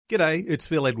G'day, it's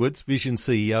Phil Edwards, Vision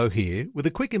CEO here, with a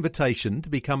quick invitation to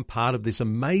become part of this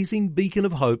amazing beacon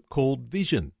of hope called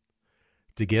Vision.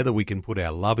 Together we can put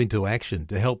our love into action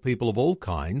to help people of all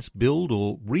kinds build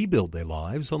or rebuild their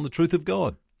lives on the truth of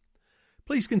God.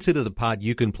 Please consider the part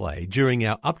you can play during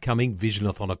our upcoming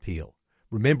Visionathon appeal,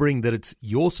 remembering that it's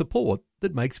your support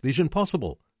that makes Vision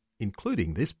possible,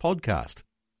 including this podcast.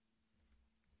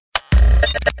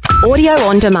 Audio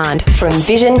on demand from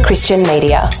Vision Christian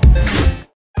Media.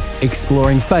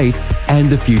 Exploring faith and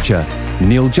the future.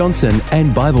 Neil Johnson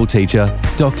and Bible teacher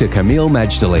Dr. Kameel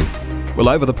Majdali. Well,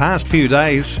 over the past few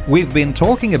days, we've been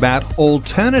talking about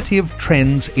alternative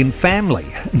trends in family.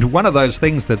 And one of those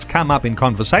things that's come up in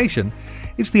conversation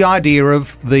is the idea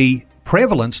of the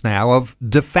prevalence now of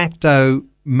de facto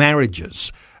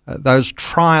marriages, those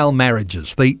trial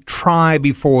marriages, the try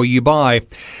before you buy.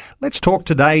 Let's talk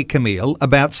today, Kameel,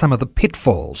 about some of the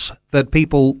pitfalls that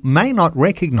people may not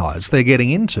recognise they're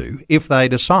getting into if they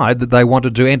decide that they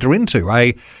wanted to enter into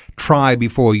a try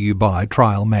before you buy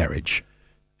trial marriage.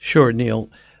 Sure, Neil.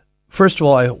 First of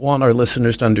all, I want our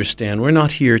listeners to understand we're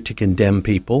not here to condemn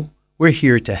people. We're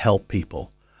here to help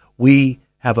people. We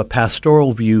have a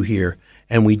pastoral view here,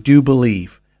 and we do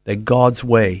believe that God's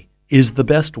way is the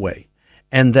best way,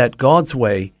 and that God's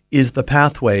way is the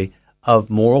pathway of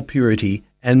moral purity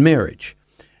and marriage.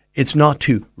 It's not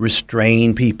to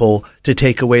restrain people, to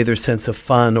take away their sense of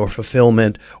fun or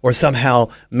fulfillment, or somehow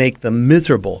make them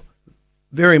miserable.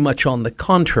 Very much on the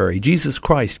contrary, Jesus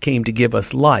Christ came to give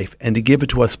us life and to give it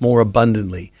to us more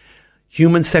abundantly.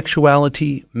 Human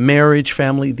sexuality, marriage,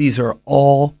 family, these are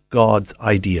all God's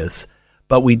ideas,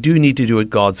 but we do need to do it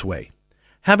God's way.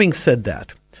 Having said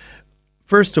that,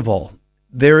 first of all,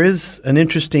 there is an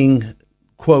interesting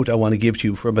quote I want to give to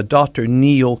you from a Dr.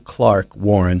 Neil Clark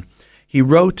Warren. He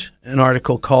wrote an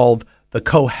article called The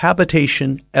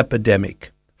Cohabitation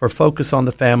Epidemic for Focus on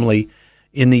the Family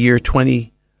in the year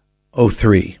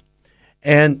 2003.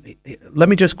 And let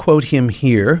me just quote him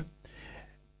here.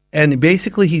 And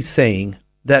basically he's saying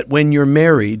that when you're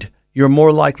married, you're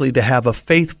more likely to have a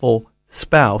faithful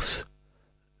spouse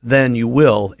than you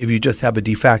will if you just have a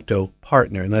de facto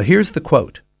partner. Now here's the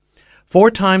quote. 4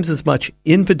 times as much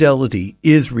infidelity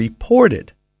is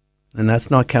reported, and that's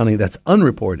not counting, that's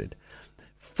unreported.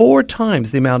 4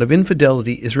 times the amount of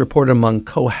infidelity is reported among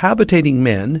cohabitating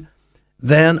men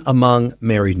than among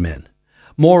married men.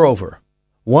 Moreover,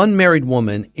 1 married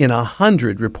woman in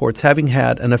 100 reports having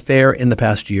had an affair in the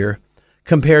past year,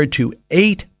 compared to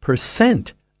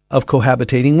 8% of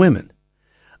cohabitating women.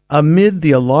 Amid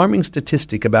the alarming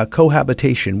statistic about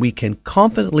cohabitation, we can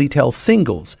confidently tell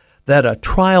singles that a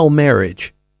trial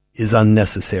marriage is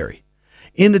unnecessary.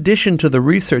 In addition to the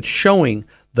research showing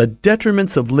the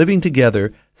detriments of living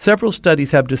together, several studies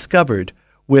have discovered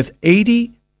with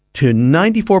 80 to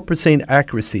 94%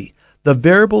 accuracy the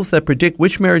variables that predict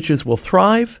which marriages will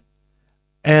thrive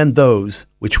and those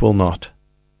which will not.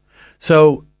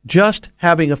 So just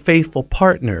having a faithful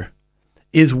partner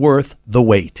is worth the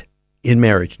wait in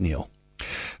marriage, Neil.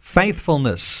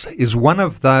 Faithfulness is one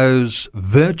of those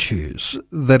virtues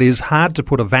that is hard to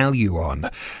put a value on.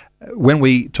 When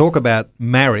we talk about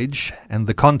marriage and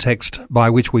the context by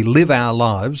which we live our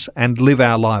lives and live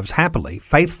our lives happily,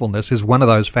 faithfulness is one of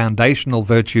those foundational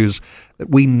virtues that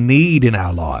we need in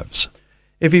our lives.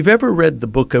 If you've ever read the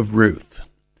book of Ruth,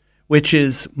 which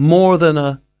is more than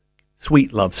a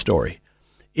sweet love story,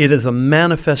 it is a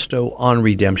manifesto on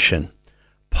redemption.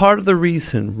 Part of the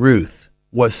reason Ruth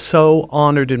was so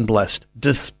honored and blessed,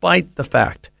 despite the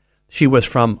fact she was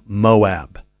from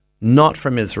Moab, not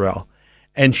from Israel,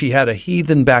 and she had a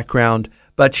heathen background,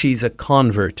 but she's a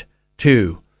convert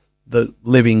to the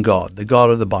living God, the God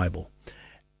of the Bible.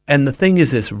 And the thing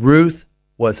is this, Ruth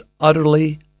was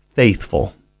utterly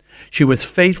faithful. She was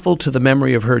faithful to the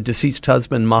memory of her deceased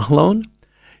husband, Mahlon.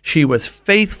 She was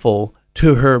faithful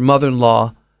to her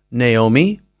mother-in-law,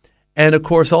 Naomi. And of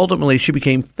course, ultimately, she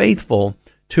became faithful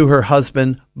to her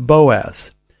husband,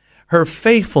 Boaz. Her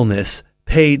faithfulness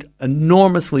paid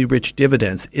enormously rich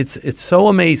dividends. It's so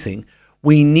amazing.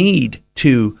 We need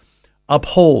to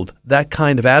uphold that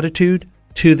kind of attitude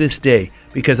to this day,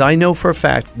 because I know for a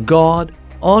fact God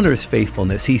honors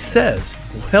faithfulness. He says,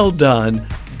 "Well done,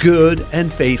 good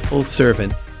and faithful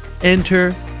servant.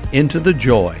 Enter into the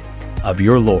joy of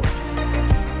your Lord."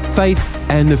 Faith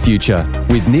and the Future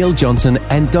with Neil Johnson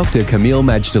and Dr. Kameel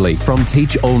Majdali from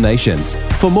Teach All Nations.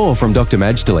 For more from Dr.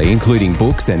 Majdali, including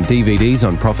books and DVDs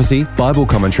on prophecy, Bible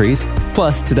commentaries,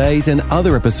 plus today's and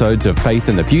other episodes of Faith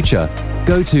and the Future,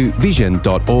 go to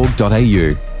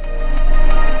vision.org.au.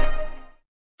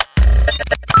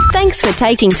 Thanks for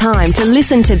taking time to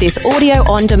listen to this audio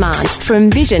on demand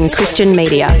from Vision Christian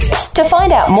Media. To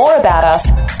find out more about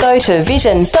us, go to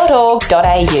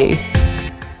vision.org.au.